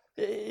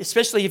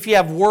 especially if you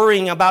have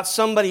worrying about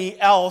somebody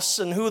else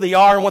and who they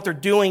are and what they're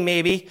doing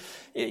maybe,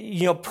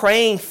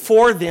 praying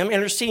for them,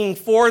 interceding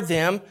for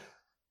them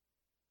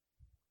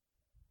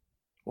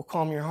will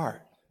calm your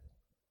heart.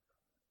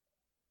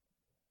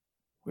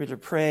 We're to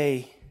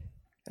pray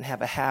and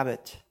have a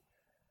habit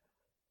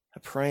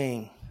of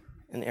praying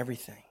in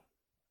everything.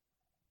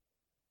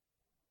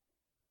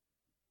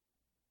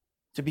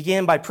 To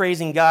begin by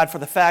praising God for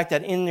the fact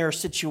that in their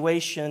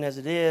situation as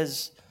it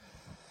is,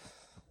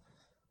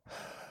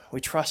 we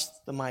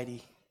trust the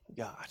mighty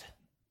God.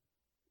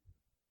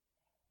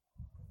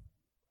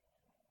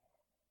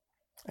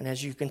 And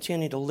as you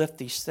continue to lift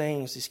these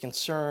things, these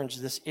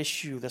concerns, this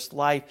issue, this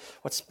life,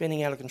 what's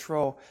spinning out of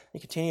control, you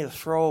continue to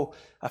throw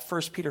a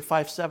 1 Peter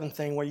 5:7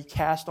 thing where you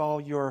cast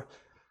all your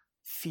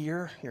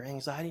fear, your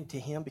anxiety to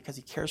Him because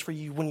He cares for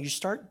you. When you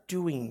start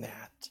doing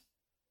that,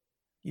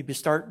 you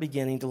start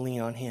beginning to lean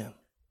on Him.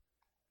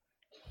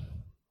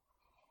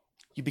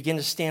 You begin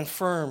to stand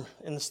firm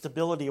in the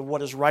stability of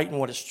what is right and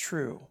what is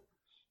true.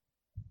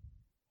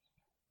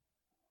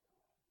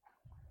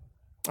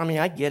 I mean,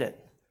 I get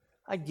it.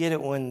 I get it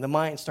when the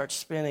mind starts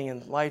spinning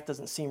and life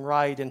doesn't seem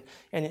right and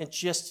it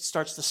just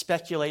starts to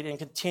speculate and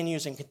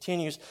continues,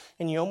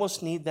 and you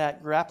almost need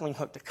that grappling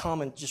hook to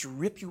come and just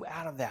rip you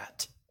out of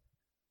that.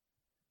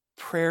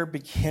 Prayer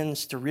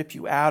begins to rip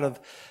you out of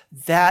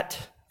that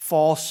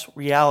false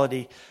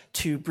reality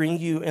to bring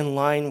you in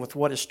line with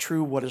what is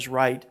true, what is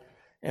right,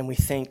 and we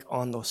think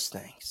on those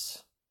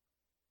things.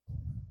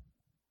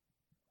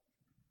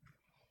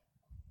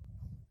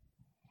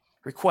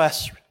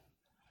 Requests.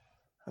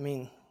 I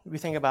mean, we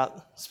think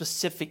about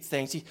specific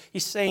things.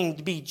 He's saying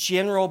to be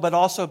general, but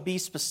also be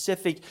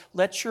specific.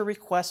 Let your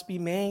requests be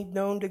made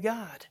known to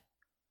God.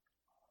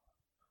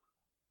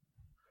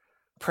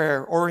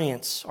 Prayer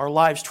orients our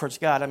lives towards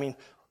God. I mean,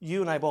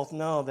 you and I both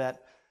know that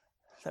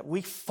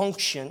we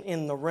function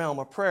in the realm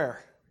of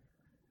prayer.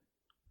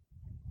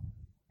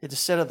 It is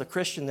said of the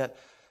Christian that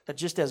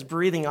just as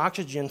breathing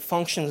oxygen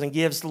functions and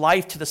gives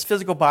life to this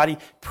physical body,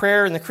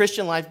 prayer in the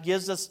Christian life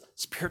gives us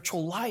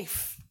spiritual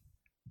life.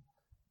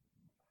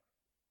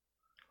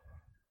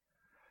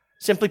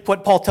 Simply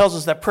put, Paul tells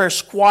us that prayer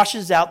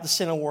squashes out the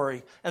sin of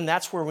worry, and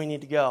that's where we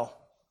need to go.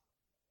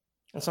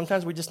 And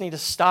sometimes we just need to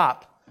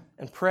stop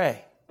and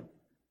pray.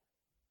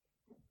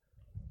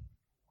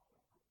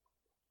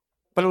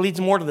 But it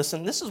leads more to this,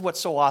 and this is what's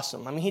so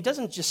awesome. I mean, he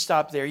doesn't just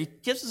stop there. He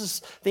gives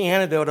us the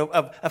antidote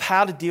of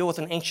how to deal with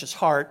an anxious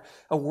heart,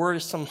 a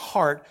worrisome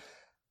heart.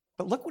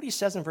 But look what he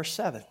says in verse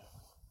 7.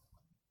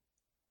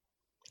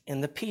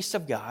 And the peace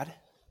of God.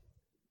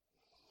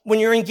 When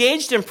you're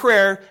engaged in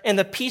prayer, and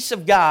the peace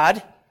of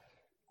God,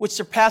 which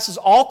surpasses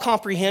all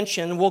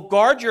comprehension, will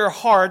guard your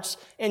hearts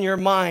and your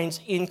minds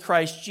in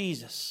Christ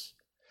Jesus.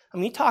 I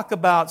mean, you talk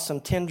about some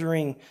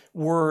tendering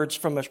words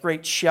from a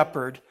great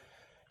shepherd.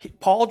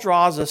 Paul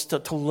draws us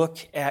to look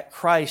at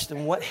Christ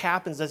and what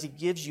happens as He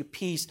gives you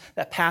peace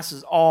that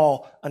passes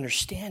all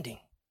understanding.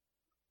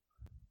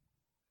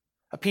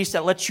 A peace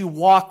that lets you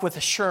walk with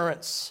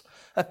assurance.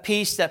 A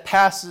peace that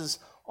passes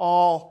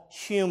all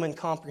human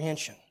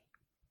comprehension.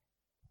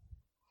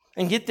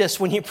 And get this,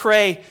 when you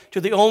pray to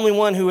the only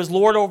one who is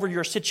Lord over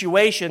your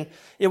situation,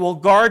 it will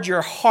guard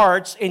your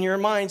hearts and your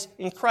minds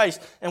in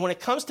Christ. And when it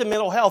comes to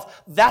mental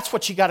health, that's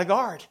what you got to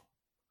guard.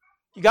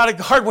 You got to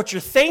guard what you're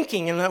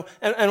thinking and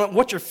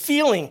what you're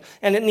feeling,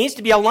 and it needs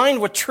to be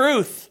aligned with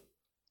truth.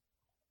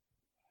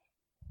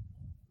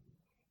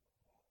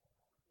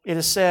 It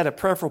is said a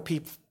prayerful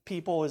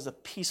people is a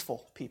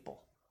peaceful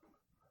people.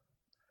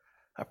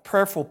 A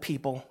prayerful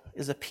people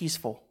is a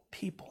peaceful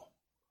people.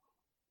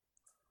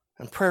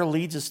 And prayer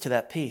leads us to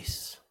that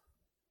peace.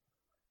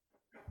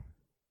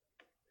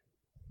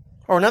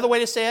 Or another way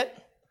to say it,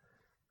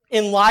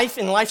 in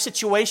life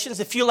situations,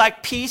 if you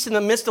lack peace in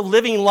the midst of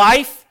living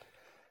life,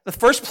 the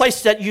first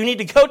place that you need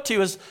to go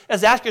to is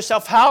ask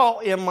yourself, how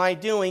am I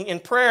doing in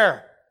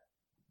prayer?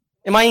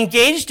 Am I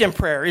engaged in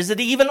prayer? Is it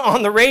even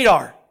on the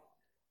radar?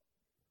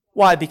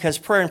 Why? Because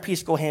prayer and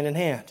peace go hand in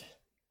hand.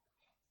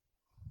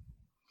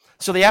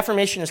 So the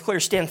affirmation is clear.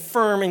 Stand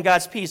firm in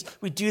God's peace.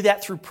 We do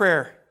that through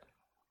prayer.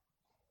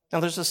 Now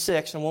there's a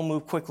 6, and we'll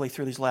move quickly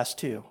through these last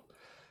 2.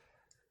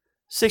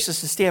 6 is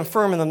to stand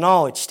firm in the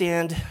knowledge.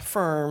 Stand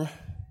firm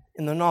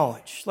in the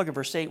knowledge. Look at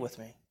verse 8 with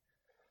me.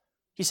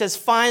 He says,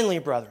 finally,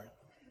 brethren,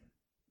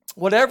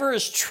 whatever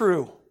is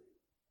true,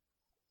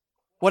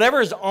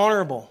 whatever is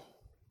honorable,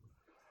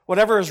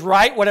 whatever is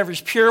right, whatever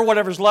is pure,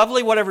 whatever is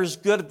lovely, whatever is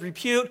good of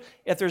repute,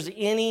 if there's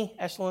any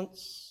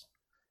excellence,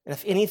 and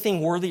if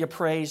anything worthy of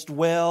praise,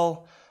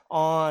 dwell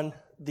on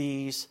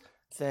these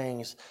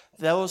things.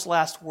 Those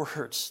last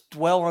words,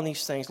 dwell on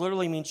these things,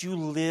 literally means you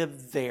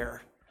live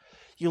there.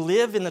 You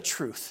live in the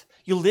truth.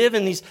 You live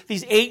in these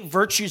 8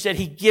 virtues that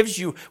he gives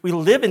you. We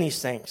live in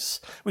these things.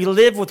 We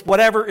live with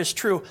whatever is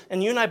true.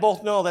 And you and I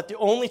both know that the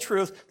only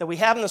truth that we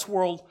have in this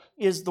world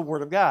is the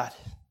Word of God.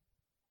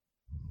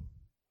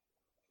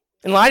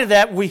 In light of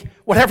that,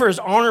 whatever is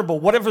honorable,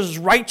 whatever is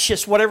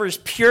righteous, whatever is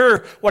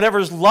pure, whatever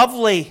is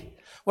lovely,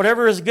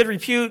 whatever is good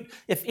repute,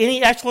 if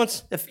any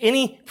excellence, if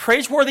any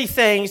praiseworthy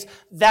things,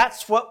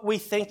 that's what we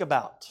think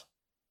about.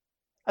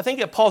 I think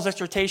that Paul's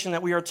exhortation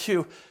that we are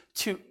to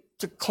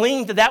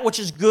cling to that which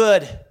is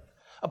good,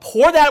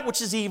 abhor that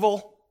which is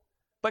evil,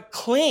 but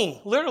cling,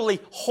 literally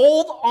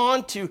hold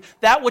on to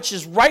that which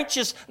is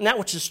righteous and that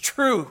which is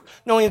true,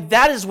 knowing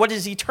that is what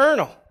is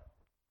eternal.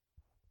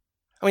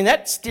 I mean,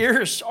 that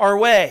steers our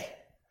way.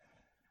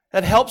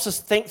 That helps us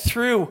think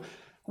through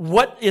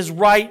what is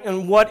right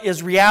and what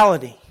is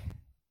reality.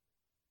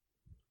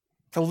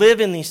 To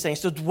live in these things,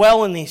 to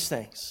dwell in these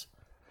things.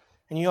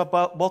 And you know,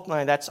 both and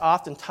I, that's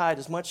often tied,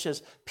 as much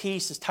as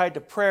peace is tied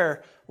to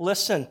prayer.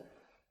 Listen,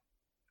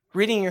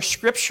 reading your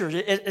scripture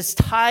is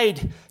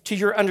tied to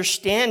your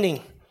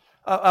understanding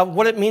of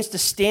what it means to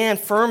stand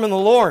firm in the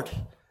Lord,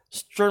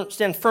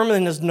 stand firm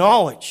in His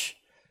knowledge.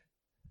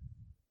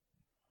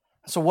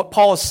 So what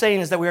Paul is saying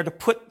is that we are to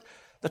put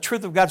the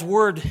truth of God's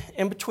Word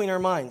in between our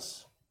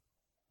minds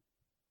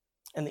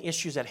and the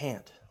issues at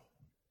hand. Do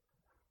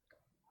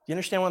you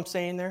understand what I'm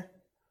saying there?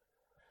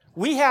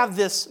 We have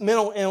this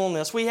mental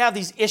illness, we have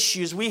these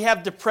issues, we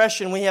have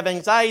depression, we have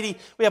anxiety,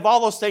 we have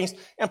all those things.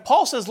 And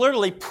Paul says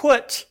literally,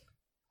 put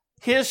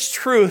His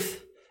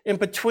truth in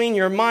between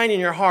your mind and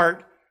your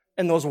heart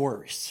and those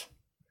worries.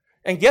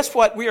 And guess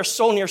what? We are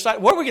so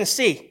nearsighted. What are we going to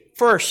see?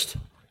 First,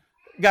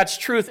 God's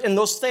truth, and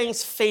those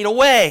things fade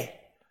away.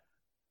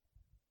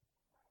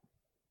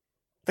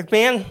 The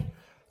command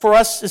for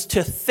us is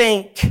to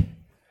think,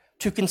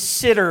 to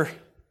consider,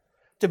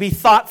 to be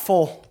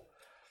thoughtful,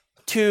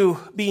 to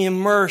be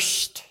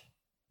immersed.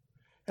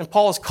 And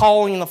Paul is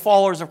calling the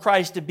followers of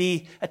Christ to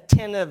be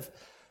attentive,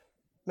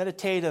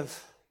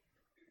 meditative,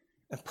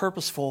 and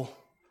purposeful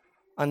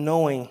on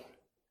knowing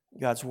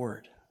God's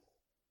Word.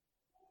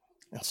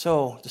 And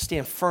so, to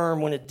stand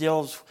firm when it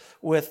deals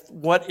with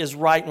what is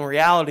right in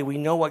reality, we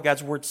know what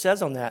God's Word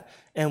says on that,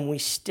 and we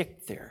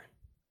stick there.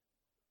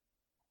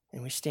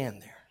 And we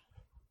stand there.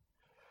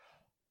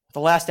 The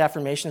last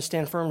affirmation is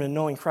stand firm in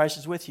knowing Christ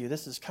is with you.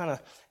 This is kind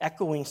of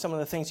echoing some of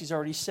the things he's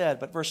already said.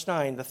 But verse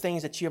 9, the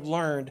things that you have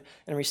learned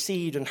and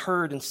received and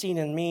heard and seen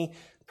in me,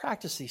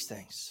 practice these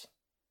things.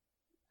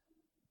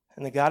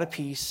 And the God of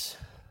peace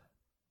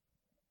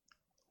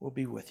will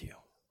be with you.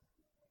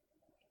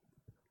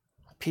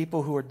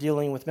 People who are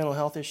dealing with mental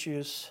health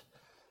issues,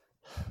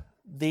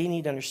 they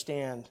need to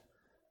understand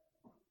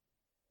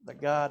that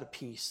God of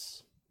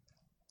peace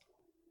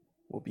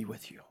will be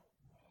with you.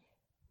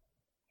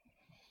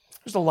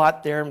 There's a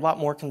lot there, and a lot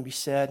more can be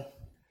said.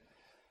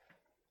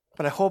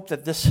 But I hope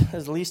that this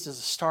at least is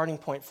a starting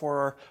point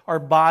for our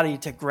body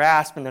to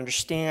grasp and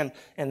understand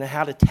and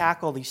how to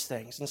tackle these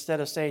things. Instead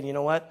of saying, you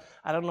know what,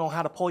 I don't know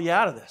how to pull you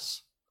out of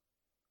this.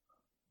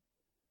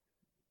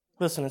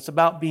 Listen, it's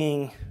about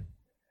being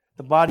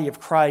the body of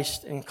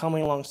Christ and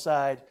coming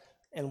alongside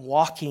and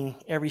walking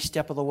every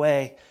step of the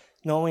way,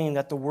 knowing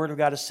that the Word of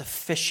God is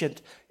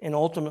sufficient and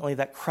ultimately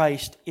that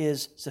Christ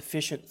is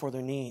sufficient for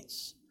their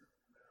needs.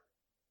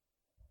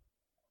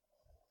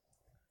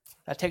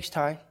 That takes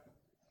time.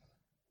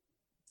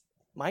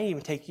 Might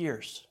even take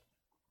years.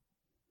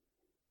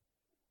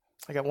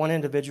 I got one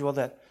individual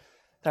that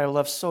I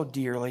love so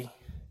dearly,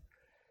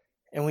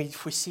 and we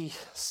see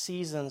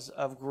seasons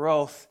of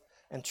growth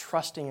and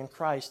trusting in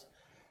Christ,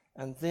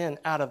 and then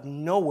out of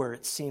nowhere,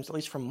 it seems, at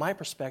least from my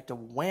perspective,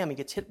 wham, he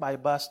gets hit by a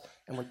bus,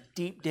 and we're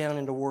deep down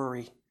into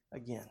worry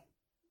again.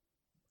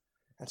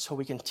 And so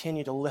we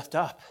continue to lift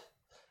up.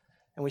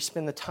 And we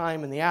spend the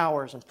time and the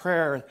hours in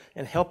prayer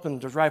and help him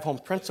to drive home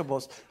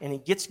principles. And he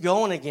gets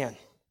going again.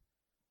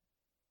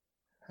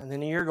 And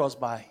then a year goes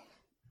by.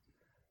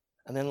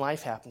 And then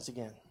life happens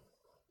again.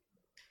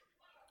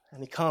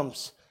 And he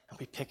comes and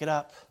we pick it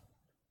up.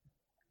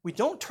 We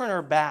don't turn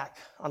our back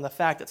on the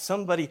fact that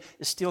somebody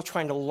is still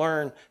trying to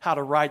learn how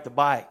to ride the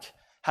bike,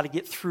 how to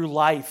get through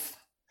life,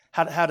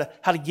 how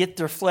to get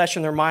their flesh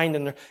and their mind.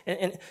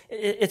 And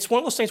it's one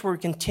of those things where we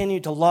continue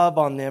to love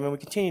on them and we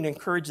continue to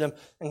encourage them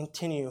and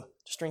continue to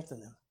strengthen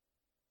them.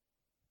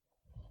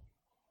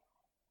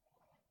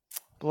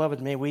 Beloved,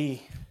 may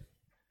we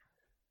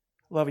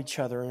love each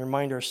other and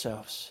remind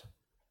ourselves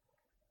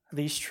of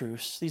these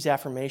truths, these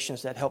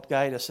affirmations that help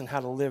guide us in how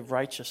to live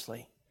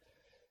righteously,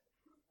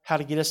 how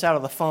to get us out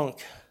of the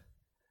funk,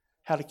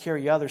 how to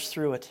carry others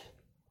through it,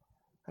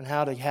 and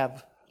how to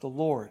have the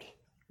Lord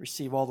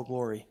receive all the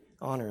glory,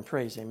 honor, and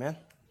praise. Amen.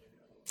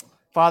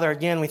 Father,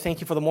 again, we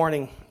thank you for the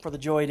morning, for the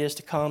joy it is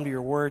to come to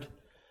your word,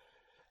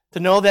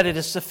 to know that it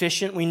is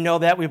sufficient. We know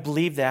that, we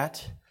believe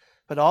that,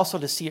 but also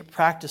to see it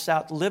practiced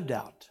out, lived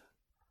out.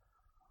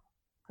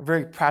 A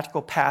very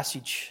practical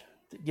passage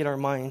to get our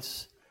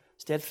minds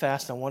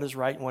steadfast on what is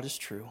right and what is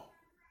true.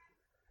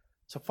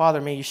 So,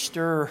 Father, may you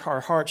stir our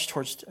hearts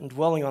towards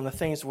dwelling on the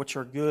things which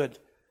are good,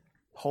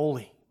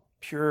 holy,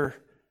 pure,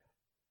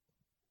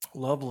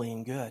 lovely,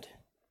 and good.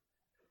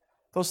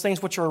 Those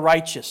things which are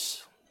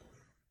righteous,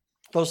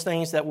 those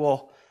things that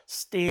will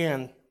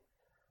stand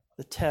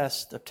the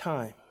test of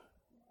time,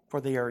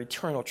 for they are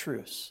eternal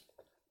truths.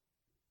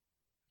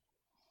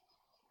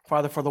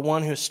 Father, for the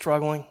one who is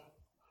struggling,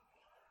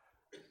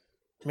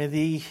 may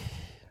they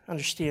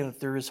understand that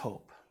there is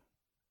hope,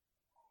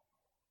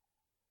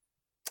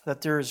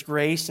 that there is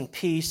grace and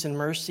peace and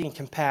mercy and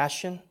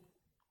compassion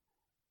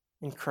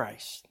in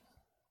Christ.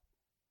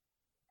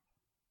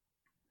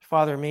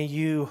 Father, may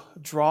you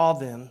draw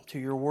them to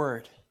your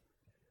word.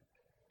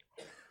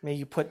 May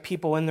you put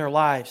people in their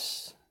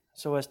lives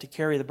so as to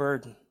carry the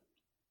burden.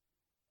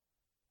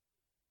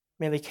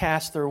 May they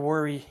cast their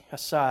worry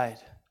aside.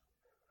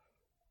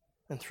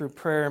 And through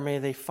prayer, may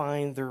they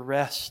find their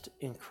rest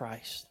in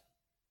Christ.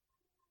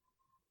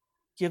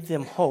 Give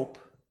them hope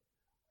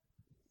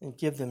and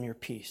give them your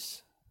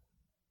peace.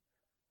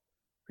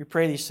 We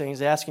pray these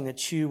things, asking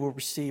that you will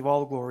receive all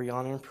the glory,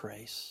 honor, and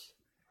praise.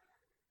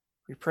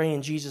 We pray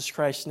in Jesus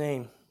Christ's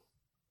name,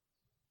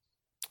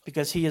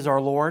 because he is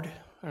our Lord,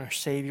 our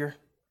Savior,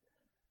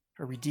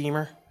 our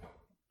Redeemer,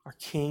 our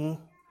King,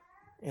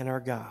 and our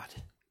God.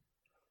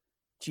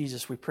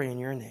 Jesus, we pray in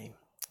your name.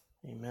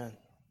 Amen.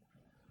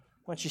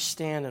 Why don't you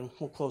stand and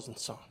we'll close in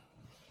song.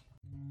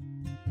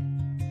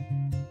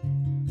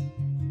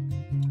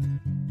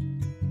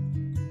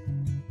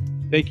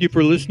 Thank you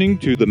for listening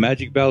to the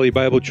Magic Valley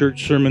Bible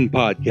Church Sermon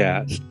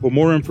Podcast. For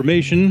more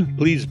information,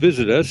 please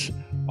visit us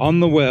on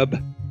the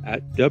web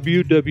at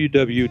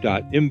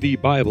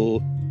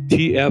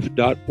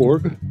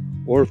www.mvbibletf.org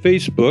or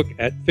Facebook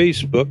at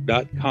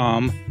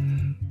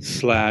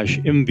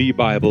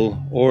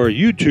facebook.com/mvbible or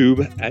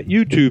YouTube at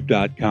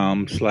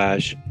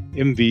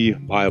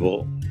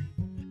youtube.com/mvbible.